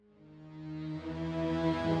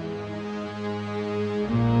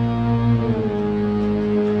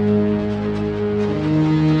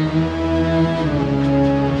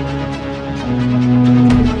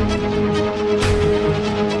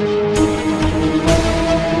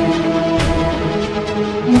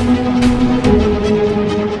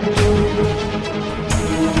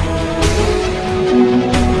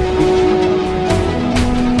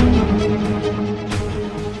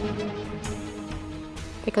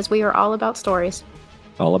because we are all about stories.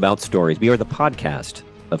 All about stories. We are the podcast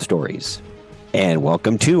of stories. And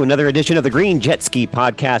welcome to another edition of the Green Jet Ski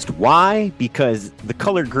Podcast. Why? Because the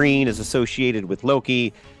color green is associated with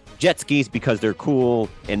Loki, jet skis because they're cool,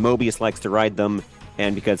 and Mobius likes to ride them,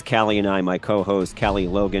 and because Callie and I, my co-host, Callie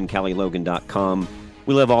Logan, CallieLogan.com,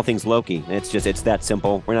 we love all things Loki. It's that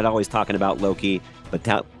simple. We're not always talking about Loki, but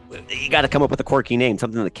you got to come up with a quirky name,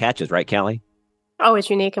 something that catches, right, Callie? Oh, it's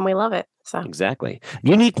unique and we love it. So exactly.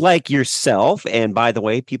 Unique like yourself. And by the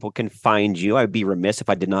way, people can find you. I'd be remiss if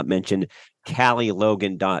I did not mention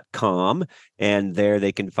CallieLogan.com. And there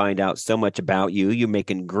they can find out so much about you. You're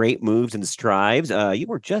making great moves and strives. You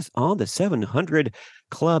were just on the 700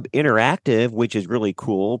 Club Interactive, which is really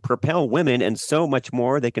cool. Propel Women and so much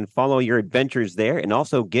more. They can follow your adventures there and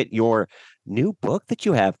also get your new book that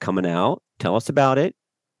you have coming out. Tell us about it.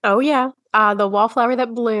 Oh, yeah. The Wallflower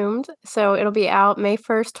That Bloomed. So it'll be out May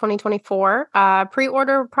 1st, 2024.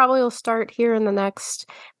 Pre-order probably will start here in the next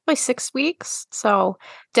 6 weeks. So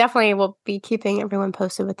definitely we'll be keeping everyone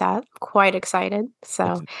posted with that. Quite excited.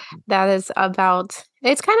 So that is about,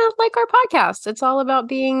 it's kind of like our podcast. It's all about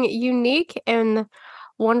being unique and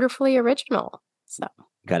wonderfully original. So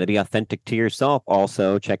got to be authentic to yourself.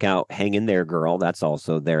 Also, check out Hang In There, Girl. That's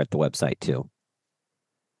also there at the website too.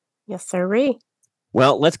 Yes, sirree.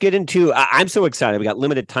 Well, let's get into, I'm so excited. We got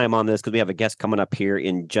limited time on this because we have a guest coming up here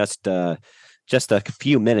in just a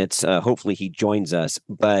few minutes. Hopefully he joins us.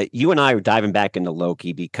 But you and I are diving back into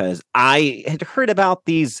Loki because I had heard about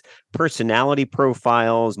these personality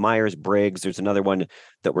profiles, Myers-Briggs. There's another one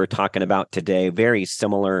that we're talking about today, very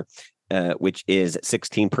similar, which is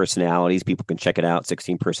 16 Personalities. People can check it out,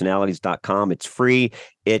 16personalities.com. It's free.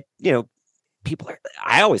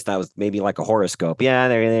 I always thought it was maybe like a horoscope. Yeah,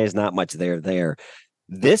 there's not much there.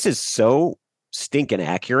 This is so stinking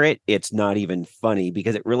accurate. It's not even funny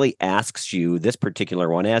because it really asks you, this particular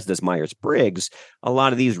one, as does Myers-Briggs, a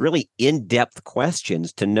lot of these really in-depth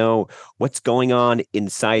questions to know what's going on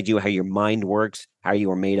inside you, how your mind works, how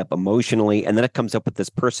you are made up emotionally. And then it comes up with this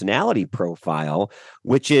personality profile,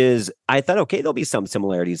 which is, I thought, okay, there'll be some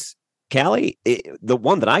similarities. Callie, the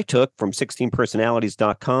one that I took from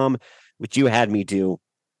 16personalities.com, which you had me do,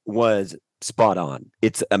 was spot on.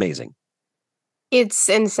 It's amazing. It's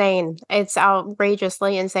insane. It's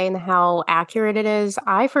outrageously insane how accurate it is.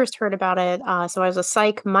 I first heard about it. So I was a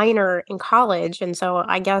psych minor in college. And so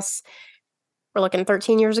I guess we're looking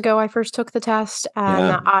 13 years ago, I first took the test.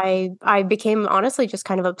 And yeah. I became honestly just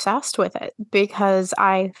kind of obsessed with it because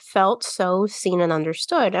I felt so seen and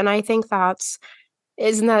understood. And I think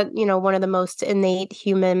isn't that, one of the most innate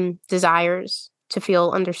human desires, to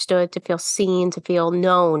feel understood, to feel seen, to feel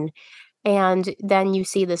known. And then you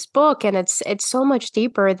see this book and it's so much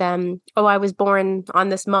deeper than, I was born on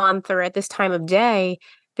this month or at this time of day,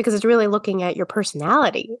 because it's really looking at your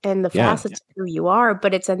personality and the facets of who you are.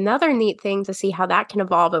 But it's another neat thing to see how that can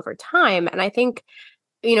evolve over time. And I think,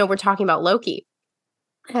 we're talking about Loki.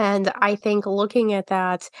 And I think looking at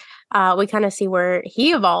that, we kind of see where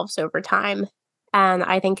he evolves over time. And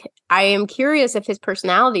I think I am curious if his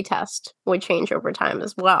personality test would change over time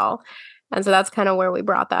as well. And so that's kind of where we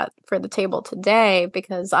brought that for the table today,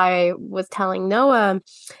 because I was telling Noah,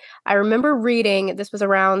 I remember reading, this was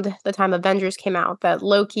around the time Avengers came out, that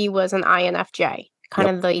Loki was an INFJ, kind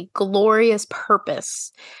of the glorious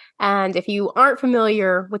purpose. And if you aren't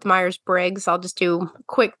familiar with Myers-Briggs, I'll just do a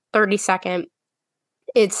quick 30-second.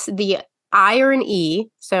 It's the I or an E,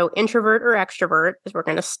 so introvert or extrovert is we're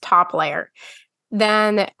going to top layer.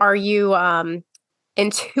 Then are you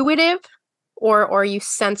intuitive or are you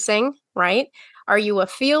sensing, right? Are you a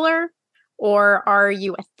feeler or are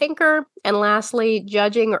you a thinker? And lastly,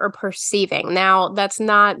 judging or perceiving. Now, that's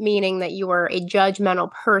not meaning that you are a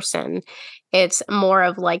judgmental person. It's more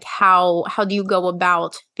of like how do you go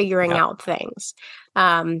about figuring out things?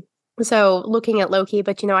 So looking at Loki,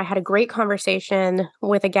 but I had a great conversation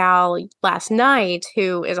with a gal last night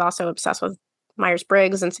who is also obsessed with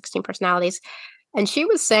Myers-Briggs and 16 Personalities. And she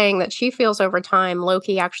was saying that she feels over time,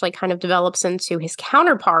 Loki actually kind of develops into his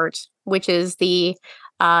counterpart, which is the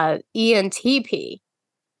ENTP,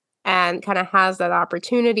 and kind of has that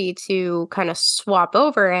opportunity to kind of swap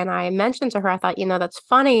over. And I mentioned to her, I thought, that's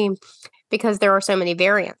funny because there are so many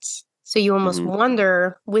variants. So you almost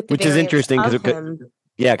wonder with the which is interesting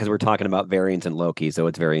because we're talking about variants in Loki. So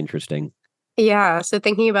it's very interesting. Yeah. So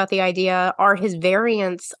thinking about the idea, are his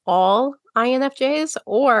variants all INFJs,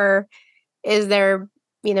 or is there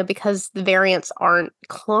because the variants aren't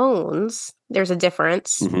clones, there's a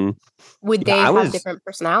difference. Mhm. Would Yeah, they have different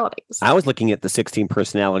personalities? I was looking at the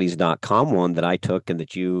 16personalities.com one that I took and that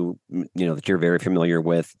that you're very familiar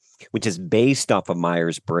with, which is based off of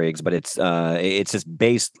Myers-Briggs, but it's just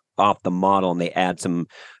based off the model and they add some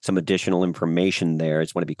additional information there. I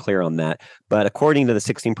just want to be clear on that. But according to the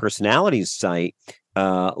 16 personalities site,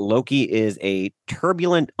 Loki is a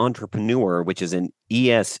turbulent entrepreneur, which is an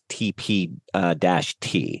ESTP dash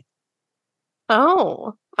T.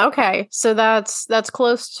 Oh, okay. So that's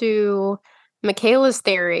close to Michaela's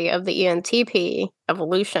theory of the ENTP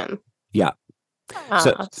evolution. Yeah.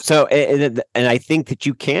 Uh, And I think that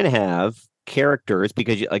you can have characters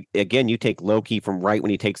because again, you take Loki from right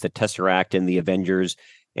when he takes the Tesseract in the Avengers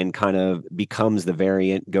and kind of becomes the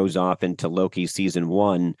variant, goes off into Loki season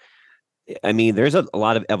 1. I mean, there's a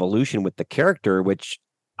lot of evolution with the character, which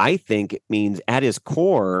I think it means at his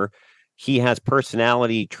core, he has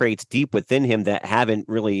personality traits deep within him that haven't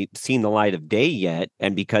really seen the light of day yet.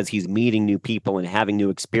 And because he's meeting new people and having new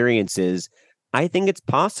experiences, I think it's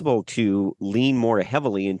possible to lean more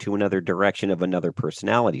heavily into another direction of another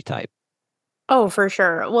personality type. oh, for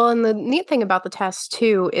sure. Well, and the neat thing about the test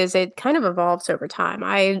too is it kind of evolves over time.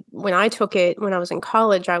 When I took it when I was in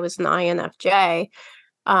college, I was an INFJ.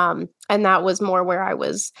 And that was more where I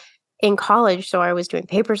was in college, so I was doing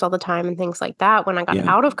papers all the time and things like that. When I got Yeah.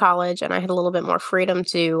 out of college and I had a little bit more freedom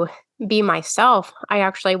to be myself, I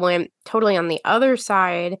actually went totally on the other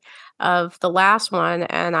side of the last one,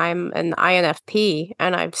 and I'm an INFP,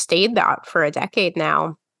 and I've stayed that for a decade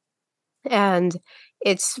now. And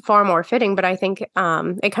it's far more fitting, but I think,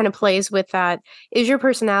 it kind of plays with that, is your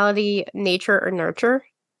personality nature or nurture?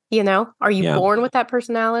 Are you Yeah. born with that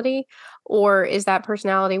personality, or is that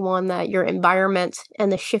personality one that your environment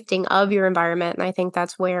and the shifting of your environment, and I think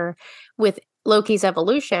that's where with Loki's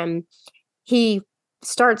evolution, he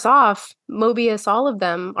starts off Mobius, all of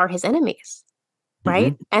them are his enemies, Hmm.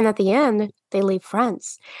 right? And at the end, they leave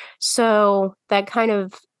friends. So that kind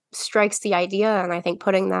of strikes the idea, and I think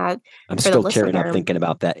putting that I'm for the still tearing up listener. thinking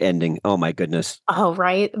about that ending. Oh my goodness. Oh,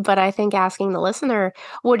 right. But I think asking the listener,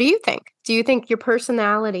 what do you think? Do you think your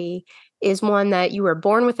personality is one that you were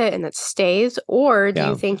born with it and it stays? Or do you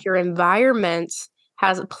Yeah. think your environment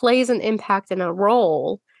plays an impact and a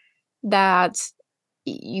role that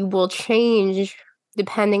you will change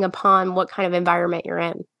depending upon what kind of environment you're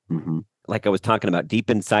in? Hmm. Like I was talking about deep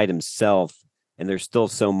inside himself, and there's still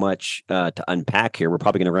so much to unpack here. We're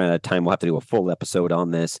probably going to run out of time. We'll have to do a full episode on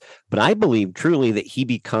this. But I believe truly that he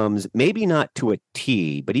becomes maybe not to a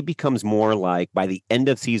T, but he becomes more like by the end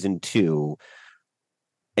of season 2,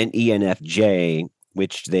 an ENFJ,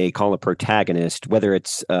 which they call a protagonist, whether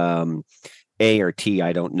it's A or T,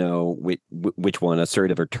 I don't know which one,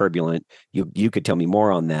 assertive or turbulent. You could tell me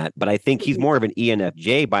more on that, but I think he's more of an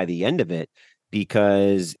ENFJ by the end of it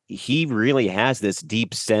because he really has this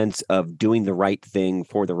deep sense of doing the right thing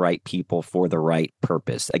for the right people for the right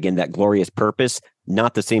purpose. Again, that glorious purpose,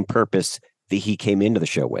 not the same purpose that he came into the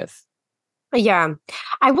show with. Yeah.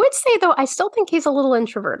 I would say though, I still think he's a little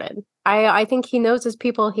introverted. I think he knows his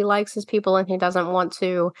people, he likes his people, and he doesn't want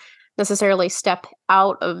to necessarily step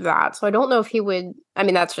out of that. So I don't know if he would, I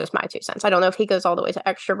mean, that's just my 2 cents. I don't know if he goes all the way to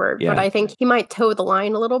extrovert, but Yeah. I think he might toe the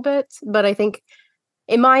line a little bit. But I think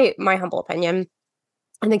in my humble opinion,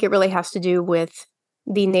 I think it really has to do with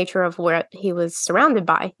the nature of what he was surrounded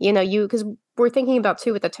by. Because we're thinking about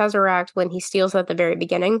too with the Tesseract when he steals at the very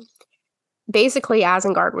beginning. Basically,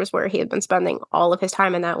 Asgard was where he had been spending all of his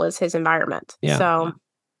time, and that was his environment. Yeah. So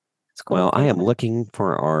it's cool Well, to I think am about. looking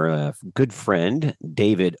for our good friend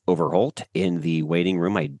David Overholt in the waiting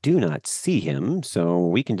room. I do not see him, so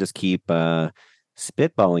we can just keep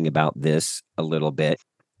spitballing about this a little bit.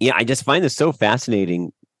 Yeah, I just find this so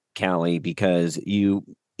fascinating, Callie, because you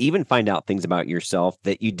even find out things about yourself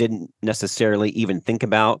that you didn't necessarily even think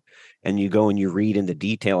about, and you go and you read into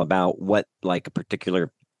detail about what like a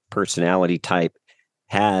particular personality type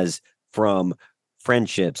has, from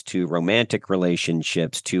friendships to romantic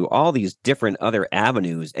relationships to all these different other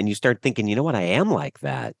avenues. And you start thinking, you know what, I am like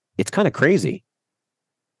that. It's kind of crazy.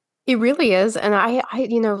 It really is, and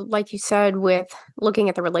like you said, with looking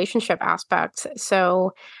at the relationship aspect,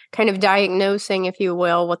 so kind of diagnosing, if you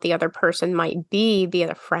will, what the other person might be it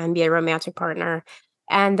a friend, be a romantic partner,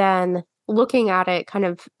 and then looking at it kind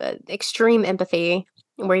of extreme empathy,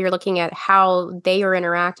 where you're looking at how they are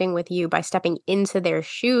interacting with you by stepping into their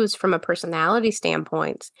shoes from a personality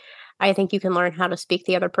standpoint. I think you can learn how to speak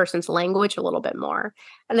the other person's language a little bit more.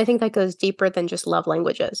 And I think that goes deeper than just love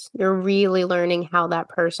languages. You're really learning how that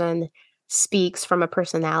person speaks from a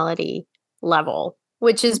personality level,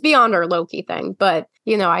 which is beyond our Loki thing. But,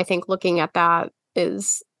 I think looking at that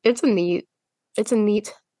is it's a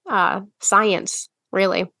neat science,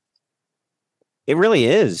 really. It really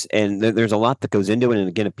is. And there's a lot that goes into it. And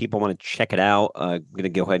again, if people want to check it out, I'm going to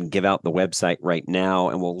go ahead and give out the website right now.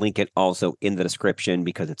 And we'll link it also in the description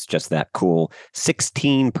because it's just that cool.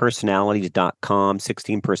 16personalities.com,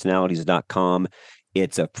 16personalities.com.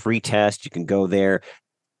 It's a free test. You can go there,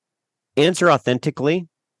 answer authentically.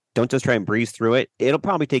 Don't just try and breeze through it. It'll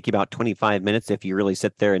probably take you about 25 minutes if you really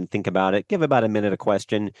sit there and think about it. Give about a minute a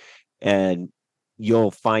question, and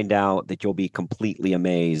you'll find out that you'll be completely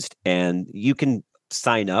amazed. And you can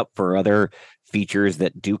sign up for other features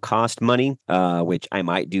that do cost money, which I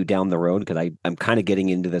might do down the road because I'm kind of getting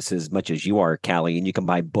into this as much as you are, Callie. And you can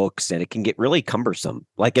buy books, and it can get really cumbersome,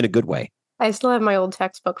 like in a good way. I still have my old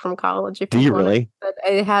textbook from college. If Do you you want it, really? but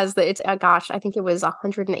it has it's gosh, I think it was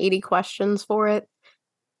 180 questions for it,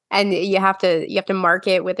 and you have to mark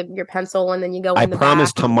it with your pencil, and then you go I in the back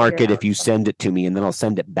promise to and figure mark it it out. if you send it to me, and then I'll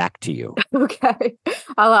send it back to you. Okay,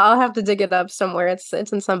 I'll have to dig it up somewhere. It's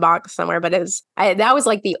in some box somewhere, but that was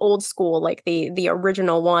like the old school, like the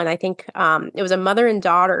original one. I think it was a mother and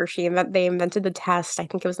daughter. They invented the test. I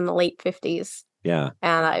think it was in the late 50s, Yeah.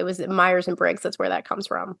 and it was Myers and Briggs. That's where that comes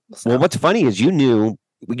from. Well, So what's funny is you knew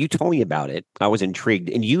when you told me about it, I was intrigued,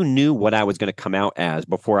 and you knew what I was going to come out as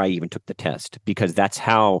before I even took the test because that's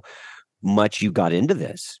how much you got into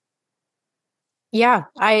this. yeah,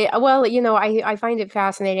 I find it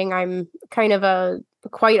fascinating. I'm kind of a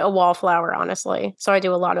quite a wallflower, honestly. So I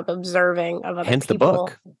do a lot of observing of other Hence the people,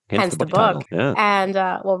 book. Hence the hence the book title. book. Yeah. And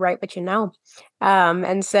well, write what you know.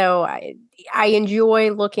 And so I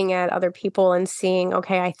enjoy looking at other people and seeing,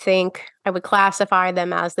 okay, I think I would classify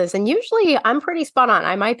them as this. And usually I'm pretty spot on.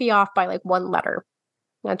 I might be off by like one letter.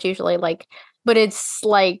 That's usually like, but it's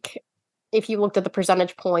like if you looked at the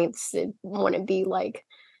percentage points, it wouldn't be like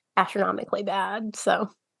astronomically bad. So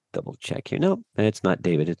Double check here. No, it's not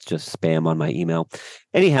David. It's just spam on my email.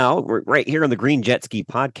 Anyhow, we're right here on the Green Jet Ski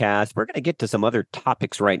podcast. We're going to get to some other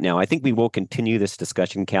topics right now. I think we will continue this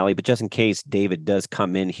discussion, Callie, but just in case David does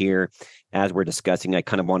come in here as we're discussing, I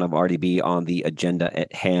kind of want to already be on the agenda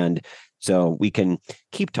at hand. So we can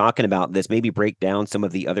keep talking about this, maybe break down some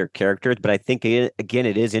of the other characters. But I think, again,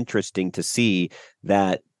 it is interesting to see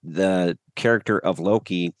that the character of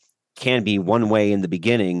Loki can be one way in the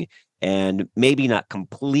beginning and maybe not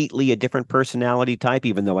completely a different personality type,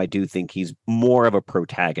 even though I do think he's more of a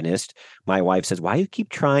protagonist. My wife says, why do you keep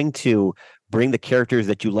trying to bring the characters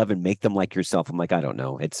that you love and make them like yourself? I'm like, I don't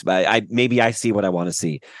know. Maybe I see what I want to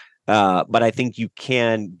see. But I think you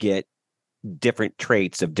can get different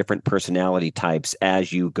traits of different personality types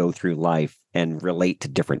as you go through life and relate to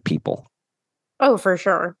different people. oh, for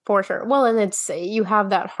sure, for sure. Well, and it's you have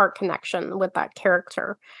that heart connection with that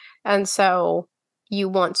character, and so you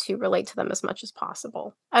want to relate to them as much as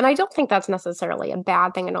possible. And I don't think that's necessarily a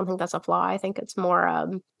bad thing. I don't think that's a flaw. I think it's more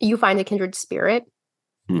you find a kindred spirit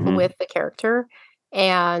Mm-hmm. with the character,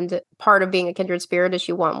 and part of being a kindred spirit is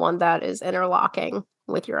you want one that is interlocking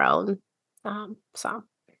with your own. So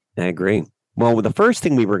I agree. Well, the first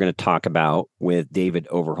thing we were going to talk about with David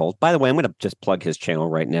Overholt, by the way, I'm going to just plug his channel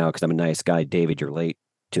right now because I'm a nice guy. David, you're late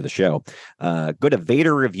to the show. Go to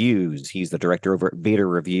Vader Reviews. He's the director over at Vader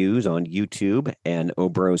Reviews on YouTube and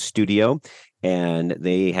Obro Studio. And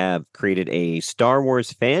they have created a Star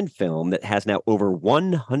Wars fan film that has now over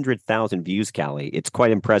 100,000 views, Callie. It's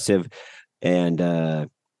quite impressive. And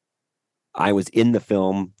I was in the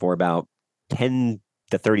film for about 10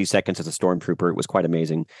 to 30 seconds as a stormtrooper. It was quite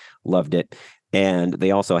amazing. Loved it. And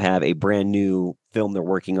they also have a brand new film they're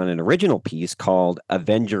working on, an original piece called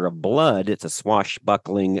Avenger of Blood. It's a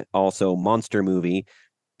swashbuckling, also monster movie.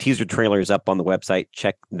 Teaser trailer is up on the website.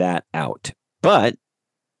 Check that out. But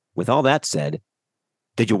with all that said,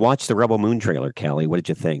 did you watch the Rebel Moon trailer, Callie? What did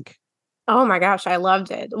you think? oh my gosh, I loved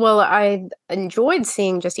it. Well, I enjoyed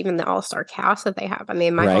seeing just even the all-star cast that they have. I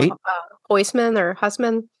mean, Michael Right? Huisman or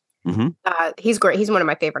Husman, Mm-hmm. he's great. He's one of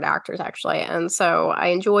my favorite actors, actually. And so I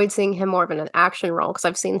enjoyed seeing him more of in an action role because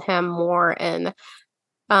I've seen him more in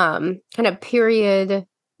kind of period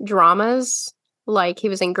dramas. Like he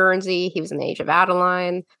was in Guernsey, he was in Age of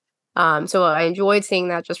Adeline. So I enjoyed seeing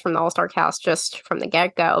that just from the all-star cast, just from the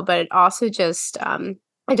get-go. But it also just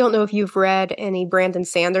I don't know if you've read any Brandon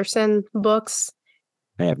Sanderson books.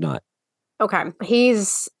 I have not. Okay.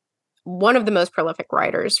 He's one of the most prolific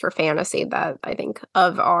writers for fantasy that I think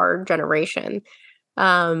of our generation.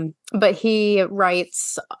 But he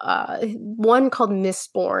writes one called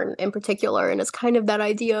Mistborn in particular, and it's kind of that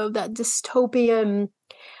idea of that dystopian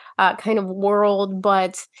kind of world,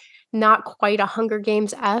 but not quite a Hunger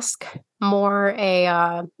Games esque. More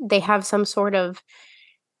a they have some sort of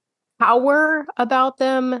power about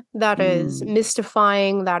them that is Mm.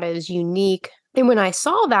 mystifying, that is unique. And when I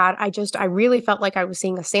saw that, I really felt like I was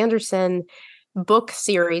seeing a Sanderson book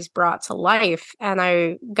series brought to life. And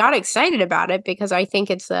I got excited about it because I think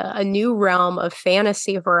it's a new realm of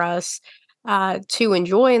fantasy for us to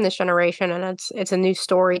enjoy in this generation. And it's a new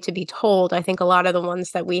story to be told. I think a lot of the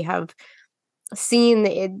ones that we have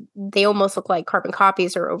seen, they almost look like carbon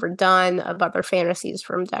copies or overdone of other fantasies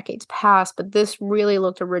from decades past, but this really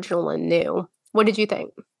looked original and new. What did you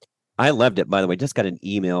think? I loved it, by the way. Just got an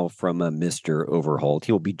email from Mr. Overholt.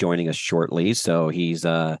 He will be joining us shortly. So he's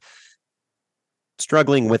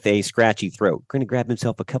struggling with a scratchy throat. Going to grab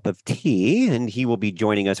himself a cup of tea, and he will be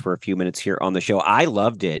joining us for a few minutes here on the show. I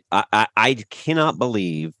loved it. I cannot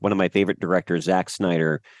believe one of my favorite directors, Zack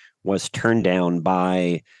Snyder, was turned down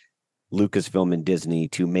by Lucasfilm and Disney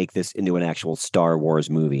to make this into an actual Star Wars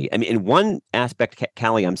movie. I mean, in one aspect,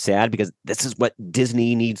 Callie, I'm sad because this is what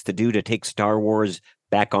Disney needs to do to take Star Wars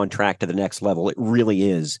back on track to the next level. It really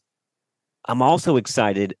is. I'm also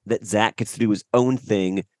excited that Zach gets to do his own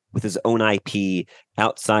thing with his own IP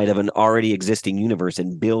outside of an already existing universe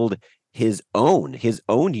and build his own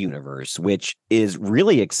universe, which is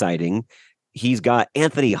really exciting. He's got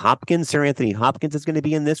Anthony Hopkins. Sir Anthony Hopkins is going to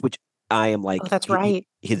be in this, which I am like Oh, that's right.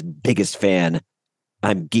 his biggest fan.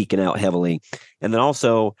 I'm geeking out heavily. And then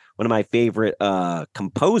also one of my favorite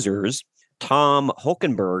composers, Tom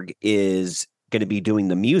Hulkenberg, is going to be doing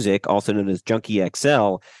the music, also known as Junkie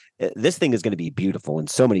XL. This thing is going to be beautiful in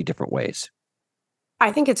so many different ways.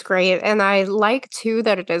 I think it's great, and I like too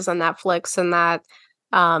that it is on Netflix and that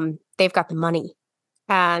they've got the money.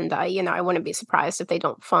 And I wouldn't be surprised if they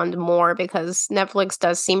don't fund more because Netflix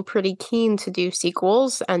does seem pretty keen to do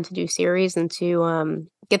sequels and to do series and to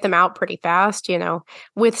get them out pretty fast.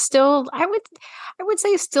 With still, I would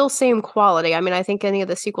say still same quality. I mean, I think any of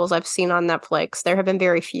the sequels I've seen on Netflix, there have been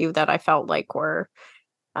very few that I felt like were,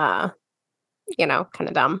 uh, kind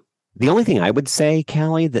of dumb. The only thing I would say,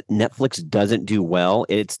 Callie, that Netflix doesn't do well,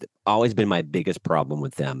 it's always been my biggest problem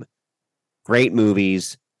with them. Great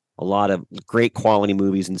movies, a lot of great quality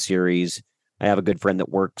movies and series. I have a good friend that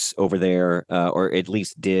works over there, or at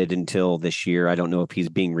least did until this year. I don't know if he's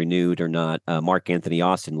being renewed or not. Mark Anthony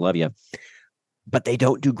Austin, love you. But they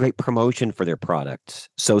don't do great promotion for their products.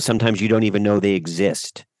 So sometimes you don't even know they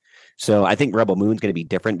exist. So I think Rebel Moon's going to be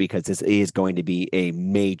different because this is going to be a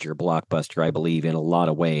major blockbuster, I believe, in a lot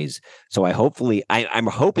of ways. So I'm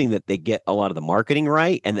hoping that they get a lot of the marketing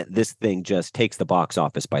right and that this thing just takes the box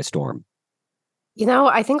office by storm.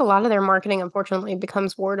 I think a lot of their marketing, unfortunately,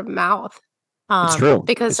 becomes word of mouth. It's true.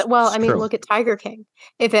 Because, well, It's I mean, true. look at Tiger King.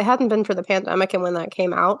 If it hadn't been for the pandemic and when that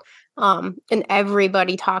came out, and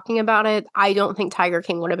everybody talking about it, I don't think Tiger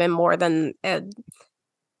King would have been more than an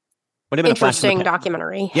Would have been a flash in the interesting pan.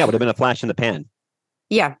 documentary. Yeah, would have been a flash in the pan.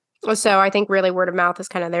 Yeah. So I think really word of mouth is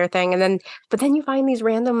kind of their thing. But then you find these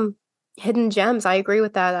random hidden gems. I agree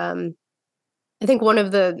with that. I think one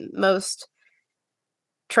of the most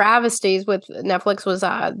travesties with Netflix was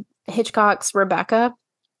Hitchcock's Rebecca.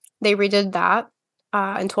 They redid that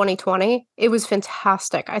in 2020. It was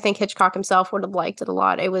fantastic. I think Hitchcock himself would have liked it a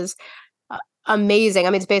lot. It was amazing.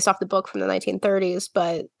 I mean, it's based off the book from the 1930s,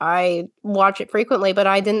 but I watch it frequently, but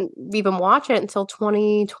I didn't even watch it until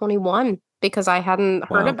 2021 because I hadn't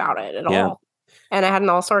heard Wow. about it at Yeah. all. And I had an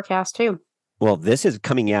all-star cast too. Well, this is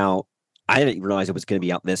coming out. I didn't realize it was going to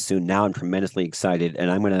be out this soon. Now I'm tremendously excited,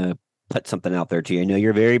 and I'm going to put something out there to you. I know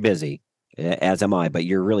you're very busy, as am I, but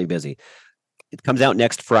you're really busy. It comes out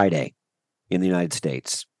next Friday in the United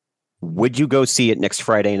States. Would you go see it next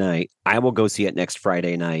Friday night? I will go see it next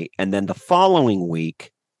Friday night. And then the following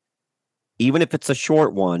week, even if it's a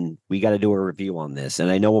short one, we got to do a review on this. And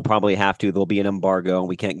I know we'll probably have to. There'll be an embargo and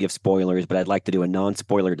we can't give spoilers, but I'd like to do a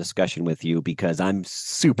non-spoiler discussion with you because I'm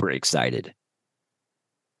super excited.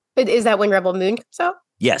 But is that when Rebel Moon comes out?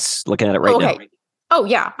 Yes, looking at it right okay. now. Oh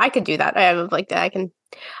yeah, I could do that. I have like that.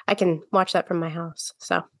 I can watch that from my house.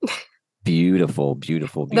 So Beautiful,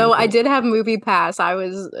 beautiful, beautiful. no, I did have Movie Pass. I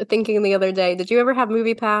was thinking the other day. Did you ever have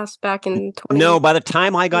Movie Pass back in 20? No, by the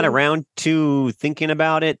time I got around to thinking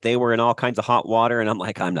about it, they were in all kinds of hot water, and I'm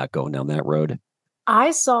like, I'm not going down that road.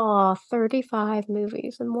 I saw 35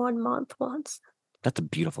 movies in 1 month once. That's a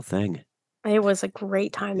beautiful thing. It was a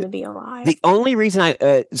great time to be alive. The only reason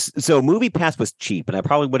so Movie Pass was cheap, and I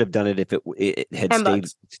probably would have done it if it had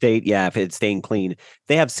stayed, yeah, if it had stayed clean.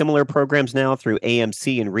 They have similar programs now through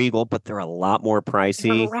AMC and Regal, but they're a lot more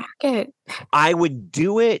pricey. Racket. I would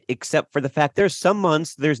do it, except for the fact there's some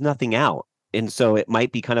months there's nothing out, and so it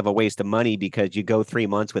might be kind of a waste of money because you go 3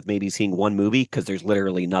 months with maybe seeing one movie because there's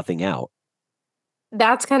literally nothing out.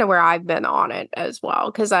 That's kind of where I've been on it as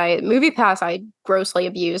well. Because Movie Pass I grossly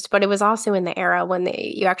abused, but it was also in the era when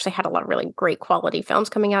you actually had a lot of really great quality films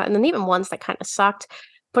coming out, and then even ones that kind of sucked.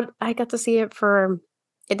 But I got to see it for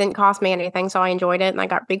it didn't cost me anything, so I enjoyed it, and I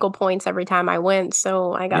got Regal points every time I went,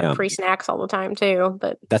 so I got Yeah, free snacks all the time too.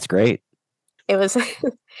 But that's great. it was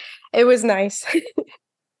it was nice.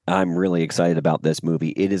 I'm really excited about this movie.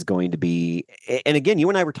 It is going to be, and again, you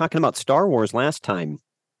and I were talking about Star Wars last time.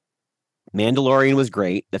 Mandalorian was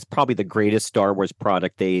great. That's probably the greatest Star Wars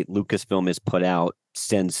product Lucasfilm has put out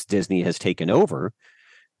since Disney has taken over.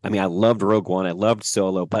 I mean, I loved Rogue One, I loved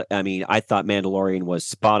Solo, but I mean, I thought Mandalorian was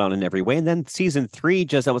spot on in every way. And then season 3,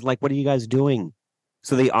 I was like, what are you guys doing?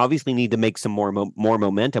 So they obviously need to make some more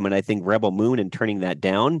momentum. And I think Rebel Moon and turning that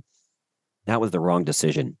down, that was the wrong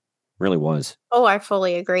decision. Really was. Oh, I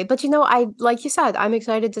fully agree. But I like you said, I'm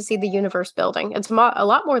excited to see the universe building. It's a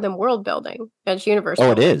lot more than world building. It's universe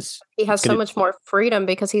Oh, it building. is. He It's has so gonna. much more freedom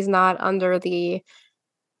because he's not under the,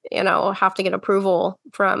 have to get approval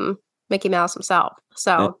from Mickey Mouse himself.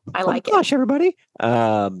 So I Oh like it. gosh, everybody.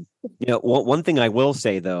 One thing I will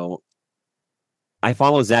say though, I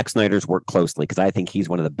follow Zack Snyder's work closely because I think he's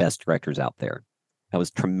one of the best directors out there. I was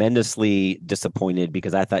tremendously disappointed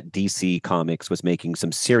because I thought DC Comics was making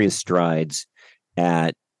some serious strides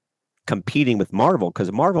at competing with Marvel because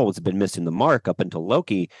Marvel has been missing the mark up until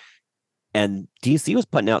Loki, and DC was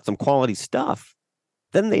putting out some quality stuff.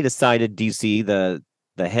 Then they decided DC, the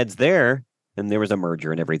heads there, and there was a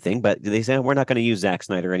merger and everything, but they said we're not going to use Zack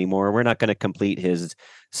Snyder anymore. We're not going to complete his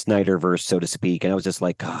Snyderverse, so to speak. And I was just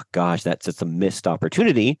like, oh gosh, that's just a missed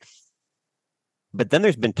opportunity. But then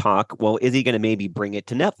there's been talk, well, is he going to maybe bring it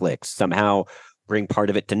to Netflix somehow? Bring part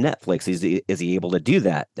of it to Netflix? Is he able to do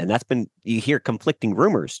that? And that's been, you hear conflicting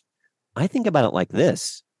rumors. I think about it like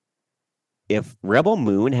this. If Rebel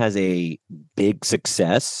Moon has a big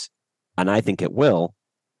success, and I think it will,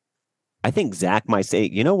 I think Zach might say,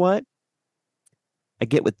 you know what? I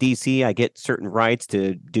get with DC, I get certain rights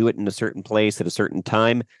to do it in a certain place at a certain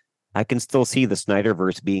time. I can still see the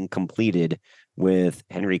Snyderverse being completed with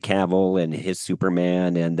Henry Cavill and his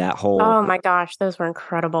Superman and that whole Oh my gosh, those were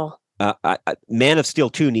incredible. Man of Steel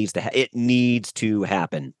 2 it needs to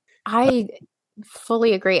happen. I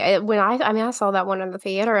fully agree. I saw that one in the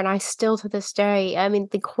theater, and I still to this day, I mean,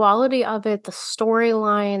 the quality of it, the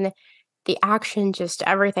storyline, the action, just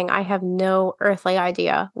everything. I have no earthly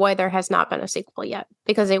idea why there has not been a sequel yet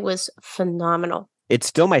because it was phenomenal. It's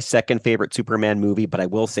still my second favorite Superman movie, but I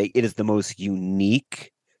will say it is the most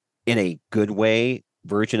unique in a good way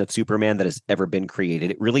version of Superman that has ever been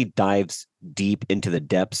created. It really dives deep into the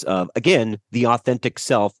depths of, again, the authentic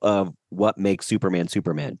self of what makes Superman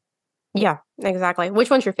Superman. Yeah, exactly. Which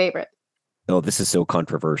one's your favorite? Oh, this is so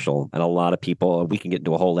controversial. And a lot of people, we can get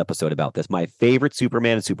into a whole episode about this. My favorite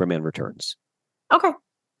Superman is Superman Returns. Okay.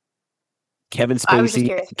 Kevin I was just Spacey.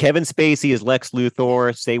 curious. Kevin Spacey is Lex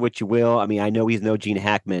Luthor. Say what you will. I mean, I know he's no Gene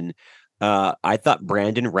Hackman. I thought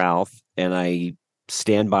Brandon Routh, and I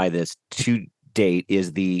stand by this to date,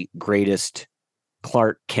 is the greatest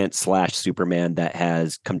Clark Kent / Superman that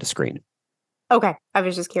has come to screen. Okay. I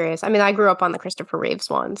was just curious. I mean, I grew up on the Christopher Reeves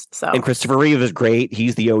ones, so. And Christopher Reeve is great.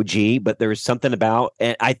 He's the OG, but there's something about,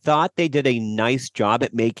 and I thought they did a nice job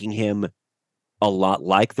at making him a lot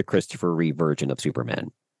like the Christopher Reeve version of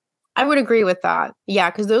Superman. I would agree with that. Yeah,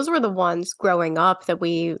 because those were the ones growing up that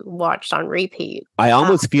we watched on repeat. I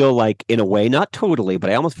almost feel like, in a way, not totally, but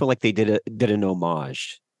I almost feel like they did an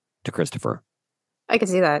homage to Christopher. I could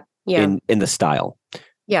see that. Yeah. In the style.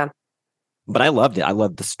 Yeah. But I loved it. I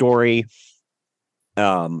loved the story.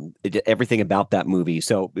 Everything about that movie.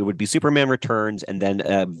 So it would be Superman Returns, and then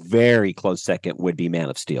a very close second would be Man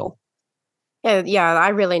of Steel. Yeah, I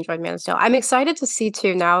really enjoyed Man of Steel. I'm excited to see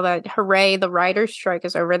too now that hooray, the writer's strike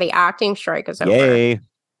is over, the acting strike is over. Yay.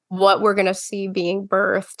 What we're gonna see being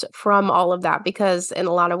birthed from all of that, because in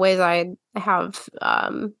a lot of ways I have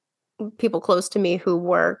people close to me who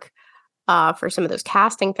work for some of those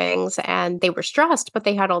casting things, and they were stressed, but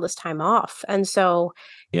they had all this time off. And so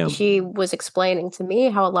she was explaining to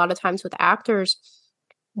me how a lot of times with actors,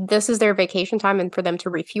 this is their vacation time and for them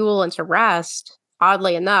to refuel and to rest,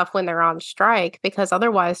 oddly enough, when they're on strike, because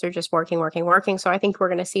otherwise they're just working, working, working. So I think we're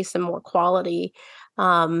going to see some more quality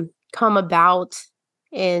come about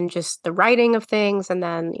in just the writing of things, and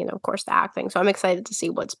then, of course, the acting. So I'm excited to see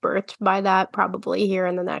what's birthed by that probably here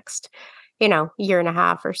in the next, year and a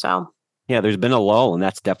half or so. Yeah, there's been a lull, and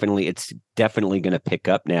it's definitely going to pick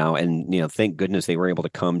up now. And, thank goodness they were able to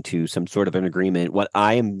come to some sort of an agreement. What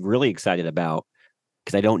I am really excited about,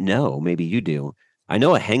 because I don't know, maybe you do, I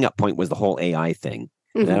know a hang up point was the whole AI thing.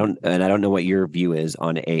 Mhm. And I don't know what your view is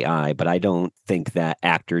on AI, but I don't think that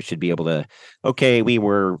actors should be able to, okay, we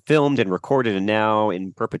were filmed and recorded and now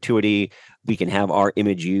in perpetuity we can have our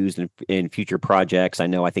image used in future projects.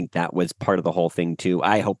 I think that was part of the whole thing too.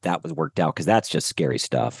 I hope that was worked out because that's just scary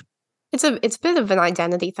stuff. It's a bit of an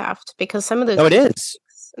identity theft because some of those Oh, it deep is. fakes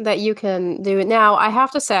that you can do now, I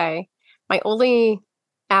have to say, my only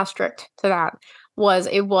asterisk to that was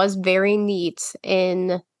it was very neat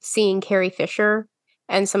in seeing Carrie Fisher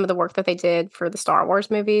and some of the work that they did for the Star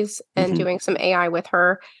Wars movies and Mhm. doing some AI with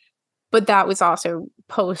her, but that was also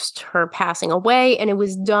post her passing away, and it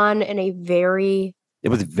was done in a very It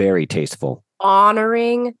was very tasteful.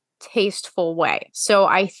 honoring, tasteful way. So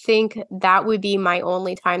I think that would be my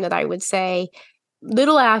only time that I would say,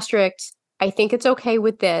 little asterisk, I think it's okay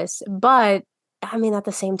with this, but I mean, at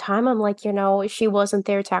the same time, I'm like, she wasn't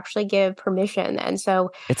there to actually give permission. And so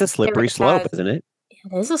It's a there slippery slope, has isn't it?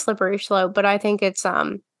 it is a slippery slope, but I think it's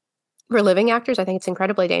for living actors, I think it's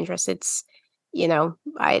incredibly dangerous. I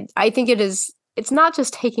think it's not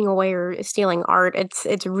just taking away or stealing art.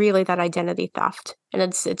 It's really that identity theft. And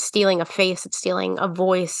it's stealing a face, it's stealing a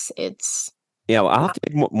voice. It's Yeah, well, I'll yeah. have to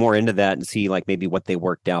dig more into that and see like maybe what they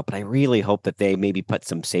worked out. But I really hope that they maybe put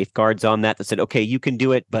some safeguards on that said, okay, you can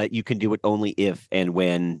do it, but you can do it only if and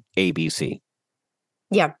when ABC.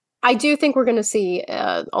 Yeah. I do think we're gonna see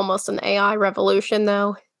almost an AI revolution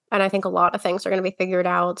though. And I think a lot of things are gonna be figured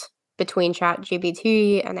out between Chat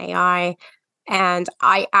GBT and AI. And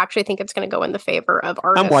I actually think it's gonna go in the favor of I'm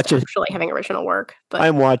artists watching actually having original work. But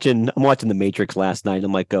I'm watching The Matrix last night.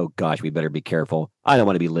 I'm like, oh gosh, we better be careful. I don't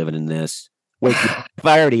want to be living in this. Wake me if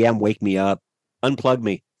I already am, wake me up. Unplug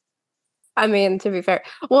me. I mean, to be fair,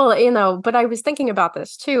 well, but I was thinking about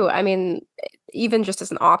this too. I mean, even just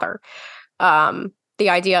as an author, the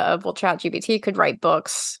idea of, well, ChatGPT could write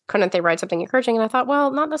books. Couldn't they write something encouraging? And I thought,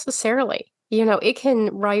 well, not necessarily. It can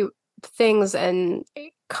write things and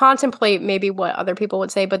contemplate maybe what other people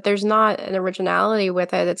would say, but there's not an originality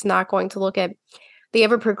with it. It's not going to look at the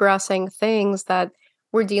ever progressing things that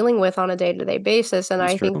we're dealing with on a day to day basis. And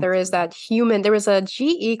It's I think true. there is that human, there was a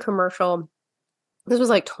GE commercial, this was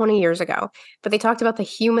like 20 years ago, but they talked about the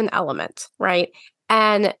human element, right?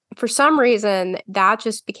 And for some reason, that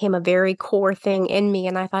just became a very core thing in me.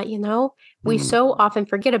 And I thought, we Hmm. so often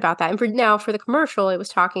forget about that. And for the commercial, it was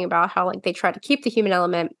talking about how like they try to keep the human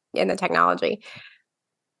element in the technology.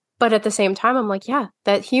 But at the same time, I'm like, yeah,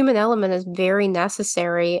 that human element is very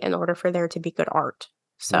necessary in order for there to be good art.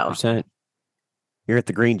 So 100%. You're at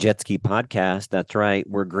the Green Jet Ski Podcast. That's right.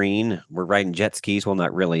 We're green. We're riding jet skis. Well,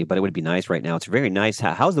 not really, but it would be nice right now. It's very nice.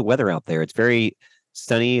 How's the weather out there? It's very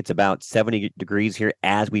sunny. It's about 70 degrees here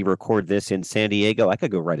as we record this in San Diego. I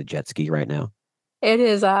could go ride a jet ski right now. it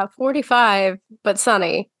is 45, but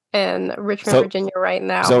sunny in Richmond, So, Virginia right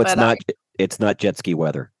now. so But it's not jet ski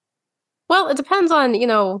weather. well, it depends on,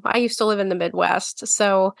 I used to live in the Midwest,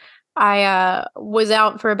 so I was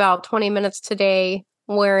out for about 20 minutes today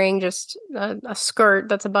wearing just a skirt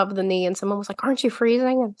that's above the knee, and someone was like, "Aren't you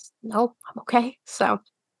freezing?" And no, I'm okay. So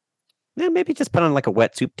Yeah, maybe just put on like a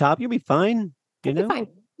wetsuit top. You'll be fine. You it'd be know? fine.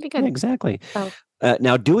 Be Yeah, good. exactly. So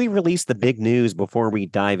Now, do we release the big news before we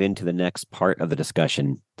dive into the next part of the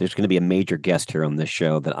discussion? There's going to be a major guest here on this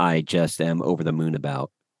show that I just am over the moon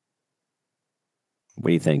about. What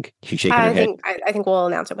do you think? She's shaking her I head. think I think we'll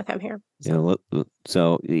announce it with him here. You So know,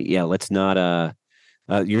 so yeah, let's not.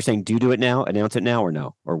 You're saying do it now, announce it now, or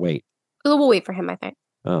no, or wait. we'll wait for him. I think.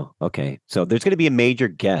 Oh, okay. So there's going to be a major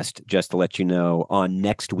guest, just to let you know, on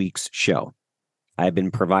next week's show. I've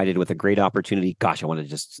been provided with a great opportunity. Gosh, I want to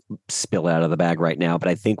just spill it out of the bag right now, but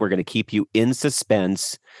I think we're going to keep you in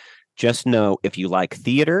suspense. Just know if you like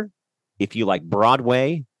theater, if you like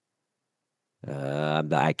Broadway,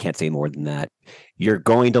 I can't say more than that. You're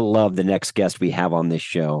going to love the next guest we have on this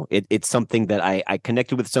show. It's something that I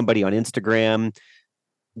connected with somebody on Instagram,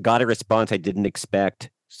 got a response I didn't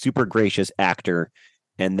expect. Super gracious actor,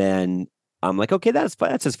 and then I'm like, okay, that's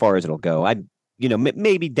as far as it'll go.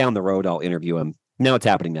 Maybe down the road I'll interview him. Now it's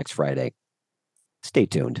happening next Friday. Stay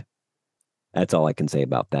tuned. That's all I can say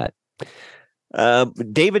about that.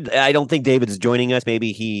 David, I don't think David's joining us.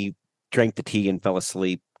 Maybe he drank the tea and fell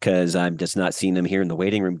asleep because I'm just not seeing him here in the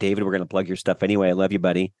waiting room. David, we're going to plug your stuff anyway. I love you,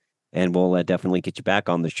 buddy. And we'll definitely get you back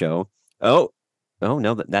on the show. Oh,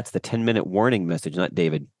 no, that's the 10-minute warning message, not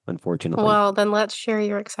David, unfortunately. Well, then let's share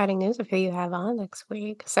your exciting news of who you have on next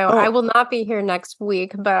week. So I Oh, will not be here next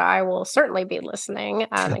week, but I will certainly be listening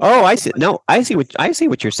and oh, I excited see. for No, I see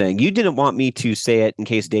what you're saying. You didn't want me to say it in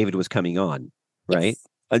case David was coming on, right?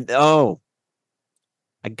 yes. Oh,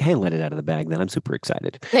 I can't let it out of the bag then. I'm super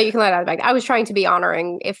excited. No, you can let out of the bag. I was trying to be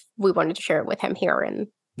honoring if we wanted to share it with him here and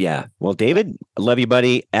Yeah. Well, David, I love you,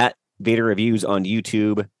 buddy. At Vader Reviews on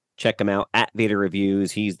YouTube. Check him out at Vader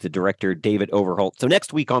Reviews. He's the director, David Overholt. So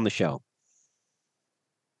next week on the show,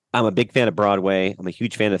 I'm a big fan of Broadway. I'm a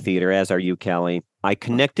huge fan of theater, as are you, Callie. I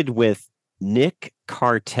connected with Nick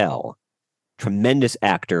Cartel, tremendous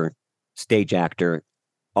actor, stage actor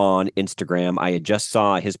on Instagram. I had just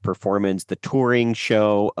saw his performance, the touring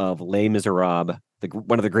show of Les Miserables,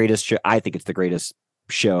 one of the greatest show. I think it's the greatest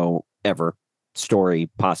show ever, story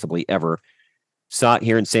possibly ever. Saw it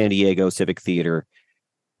here in San Diego Civic Theater.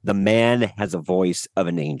 The man has a voice of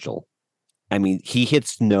an angel. I mean, he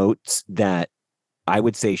hits notes that I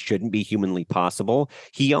would say shouldn't be humanly possible.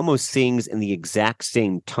 He almost sings in the exact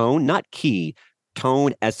same tone, not key,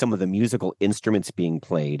 tone as some of the musical instruments being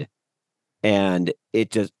played. And it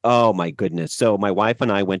just, oh my goodness. So my wife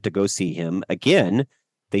and I went to go see him again.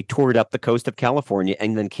 They toured up the coast of California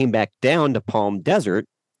and then came back down to Palm Desert.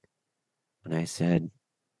 And I said,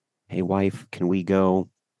 hey, wife, can we go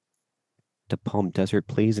to Palm Desert,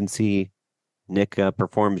 please, and see Nick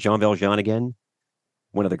perform Jean Valjean again?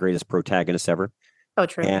 One of the greatest protagonists ever. Oh,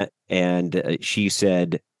 true. And she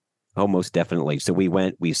said, oh, most definitely. So we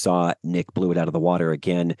went, we saw Nick blew it out of the water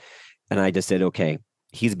again. And I just said, okay,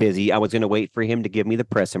 he's busy. I was going to wait for him to give me the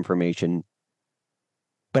press information,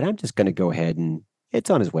 but I'm just going to go ahead and it's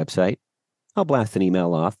on his website. I'll blast an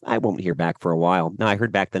email off. I won't hear back for a while. No, I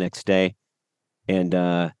heard back the next day. And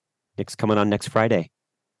Nick's coming on next Friday.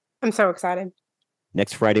 I'm so excited.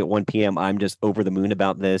 Next Friday at 1 p.m. I'm just over the moon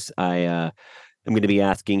about this. I'm going to be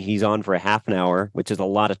asking. He's on for a half an hour, which is a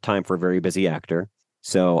lot of time for a very busy actor.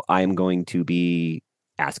 So I'm going to be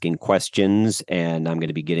asking questions, and I'm going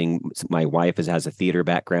to be getting my wife has a theater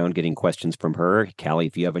background, getting questions from her. Callie,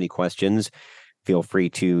 if you have any questions, feel free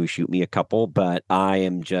to shoot me a couple. But I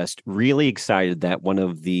am just really excited that one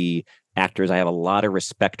of the actors I have a lot of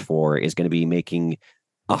respect for is going to be making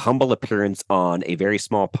a humble appearance on a very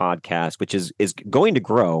small podcast, which is going to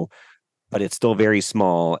grow, but it's still very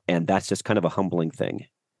small, and that's just kind of a humbling thing.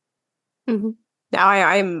 Mm-hmm. Now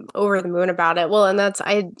I'm over the moon about it. Well, and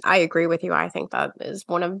I agree with you. I think that is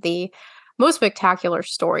one of the most spectacular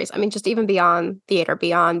stories. I mean, just even beyond theater,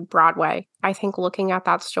 beyond Broadway. I think looking at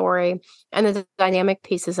that story and the dynamic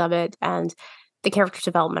pieces of it and the character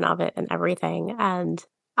development of it and everything. And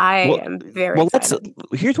I am very excited.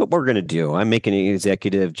 Here's what we're going to do. I'm making an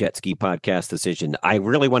executive jet ski podcast decision. I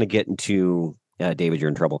really want to get into David, you're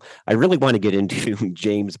in trouble. I really want to get into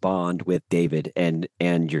James Bond with David and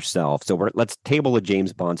yourself. So let's table the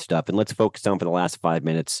James Bond stuff and let's focus on for the last 5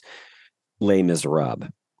 minutes, Les Miserables.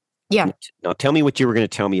 Yeah. Now tell me what you were going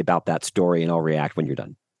to tell me about that story, and I'll react when you're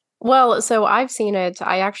done. Well, so I've seen it.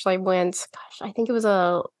 I actually went. Gosh, I think it was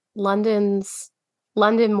a London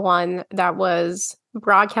one that was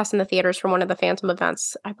broadcast in the theaters from one of the Phantom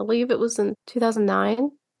events. I believe it was in 2009,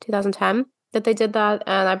 2010. That they did that,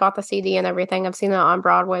 and I bought the CD and everything. I've seen it on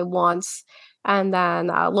Broadway once, and then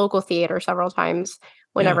local theater several times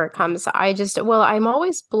whenever it comes. I'm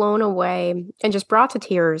always blown away and just brought to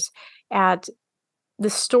tears at the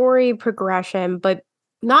story progression, but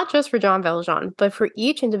not just for Jean Valjean, but for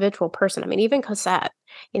each individual person. I mean, even Cosette,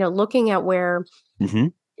 looking at where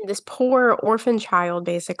this poor orphan child,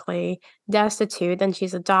 basically destitute, then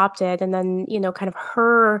she's adopted, and then, kind of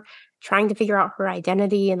her trying to figure out her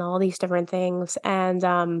identity and all these different things. And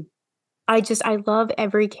I love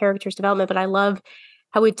every character's development, but I love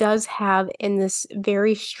how it does have, in this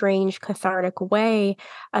very strange, cathartic way,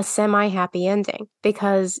 a semi-happy ending,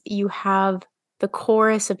 because you have the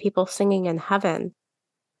chorus of people singing in heaven.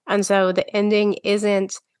 And so the ending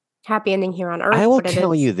isn't happy ending here on earth. I will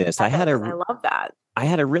tell you this. I love that. I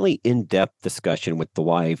had a really in-depth discussion with the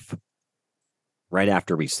wife right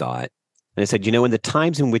after we saw it. And I said, in the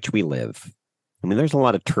times in which we live, I mean, there's a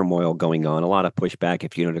lot of turmoil going on, a lot of pushback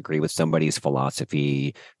if you don't agree with somebody's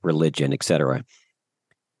philosophy, religion, etc.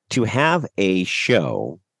 To have a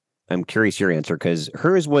show, I'm curious your answer, because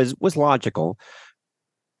hers was logical.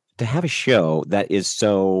 To have a show that is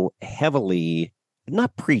so heavily,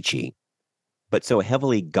 not preachy, but so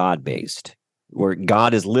heavily God-based, where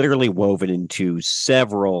God is literally woven into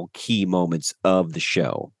several key moments of the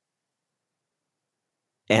show.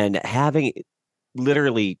 And having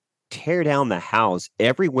literally tear down the house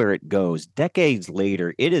everywhere it goes, decades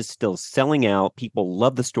later, it is still selling out. People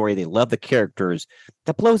love the story. They love the characters.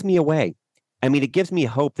 That blows me away. I mean, it gives me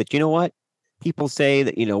hope that, people say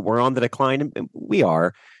that, we're on the decline, and we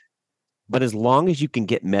are. But as long as you can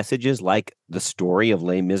get messages like the story of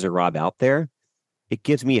Les Miserables out there, it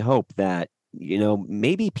gives me hope that,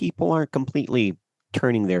 maybe people aren't completely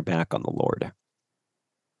turning their back on the Lord.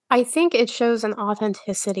 I think it shows an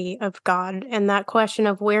authenticity of God, and that question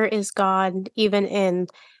of where is God even in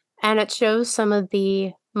And it shows some of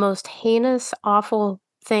the most heinous, awful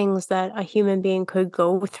things that a human being could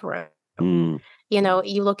go through. Mm. You know,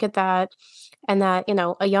 you look at that and that, you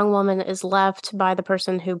know, a young woman is left by the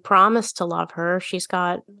person who promised to love her. She's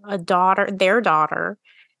got a daughter, their daughter,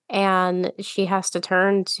 and she has to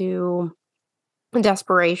turn to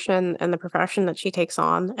desperation and the profession that she takes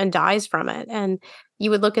on and dies from it. And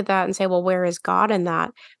you would look at that and say, well, where is God in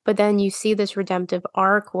that? But then you see this redemptive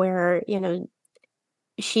arc where, you know,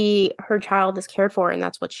 her child is cared for and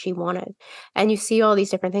that's what she wanted. And you see all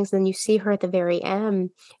these different things. Then you see her at the very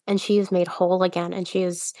end and she is made whole again and she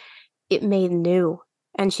is it made new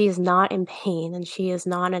and she is not in pain and she is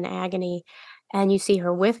not in agony. And you see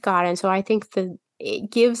her with God. And so I think that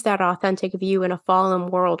it gives that authentic view in a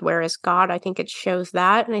fallen world, whereas God, I think it shows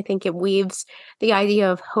that. And I think it weaves the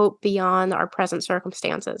idea of hope beyond our present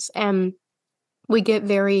circumstances. And we get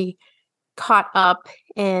very caught up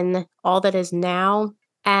in all that is now.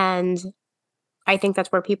 And I think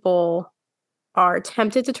that's where people are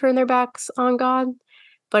tempted to turn their backs on God.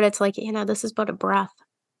 But it's like, you know, this is but a breath.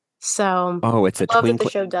 So Oh, it's a love that the twinkle.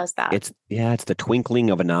 show does that. It's the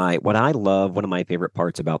twinkling of an eye. What I love, one of my favorite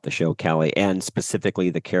parts about the show, Callie, and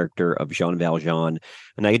specifically the character of Jean Valjean,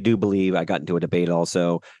 and I do believe I got into a debate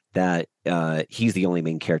also that he's the only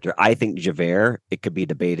main character. I think Javert, it could be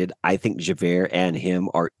debated. I think Javert and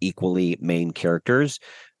him are equally main characters.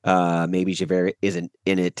 Maybe Javert isn't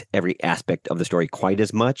in it every aspect of the story quite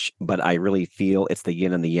as much, but I really feel it's the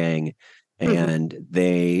yin and the yang, and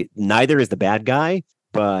they neither is the bad guy,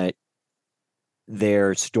 but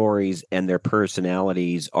their stories and their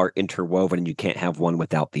personalities are interwoven and you can't have one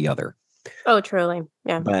without the other. Oh, truly.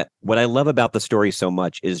 Yeah. But what I love about the story so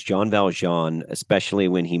much is Jean Valjean, especially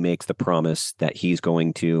when he makes the promise that he's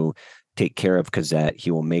going to take care of Cosette,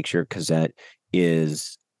 he will make sure Cosette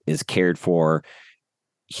is cared for.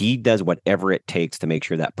 He does whatever it takes to make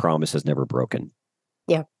sure that promise is never broken.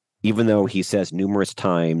 Yeah. Even though he says numerous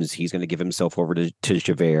times he's going to give himself over to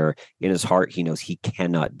Javert, in his heart, he knows he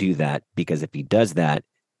cannot do that because if he does that,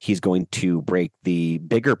 he's going to break the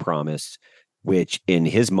bigger promise, which in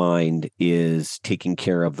his mind is taking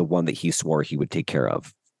care of the one that he swore he would take care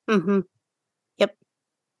of. Mm-hmm. Yep.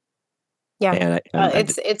 Yeah. And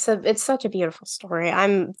It's such a beautiful story.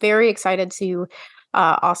 I'm very excited to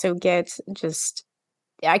also get just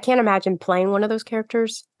I can't imagine playing one of those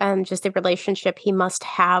characters and just the relationship he must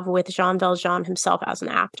have with Jean Valjean himself as an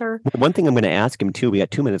actor. one thing I'm going to ask him too, we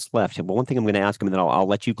got 2 minutes left, but one thing I'm going to ask him, and then I'll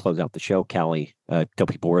let you close out the show, Callie, tell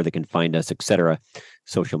people where they can find us, etc.,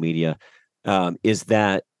 social media, is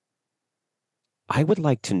that I would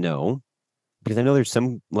like to know, because I know there's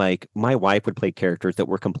some, like my wife would play characters that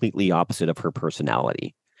were completely opposite of her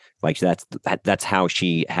personality. Like that's how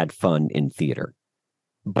she had fun in theater.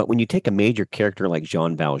 But when you take a major character like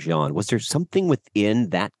Jean Valjean, was there something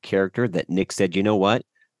within that character that Nick said, you know what,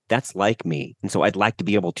 that's like me. And so I'd like to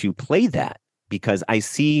be able to play that because I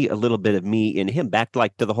see a little bit of me in him, back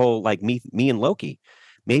to the whole, like me and Loki.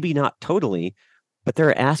 Maybe not totally, but there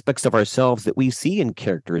are aspects of ourselves that we see in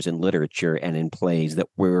characters in literature and in plays that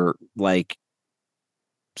we're like.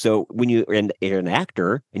 So when you're an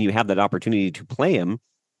actor and you have that opportunity to play him,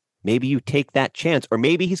 maybe you take that chance, or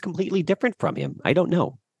maybe he's completely different from him. I don't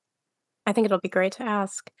know. I think it'll be great to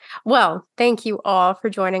ask. Well, thank you all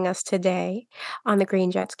for joining us today on the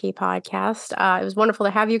Green Jet Ski podcast. It was wonderful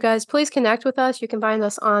to have you guys. Please connect with us. You can find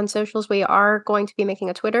us on socials. We are going to be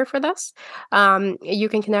making a Twitter for this. You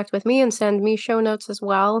can connect with me and send me show notes as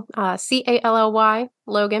well. CALLY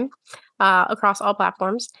Logan across all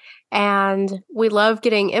platforms. And we love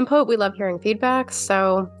getting input. We love hearing feedback.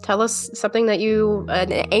 So tell us something that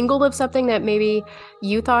an angle of something that maybe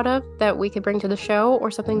you thought of that we could bring to the show,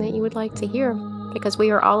 or something that you would like to hear, because we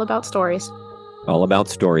are all about stories. All about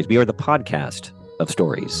stories. We are the podcast of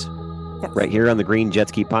stories. Yes. Right here on the Green Jet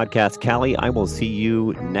Ski podcast. Callie, I will see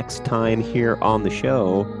you next time here on the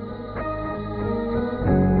show.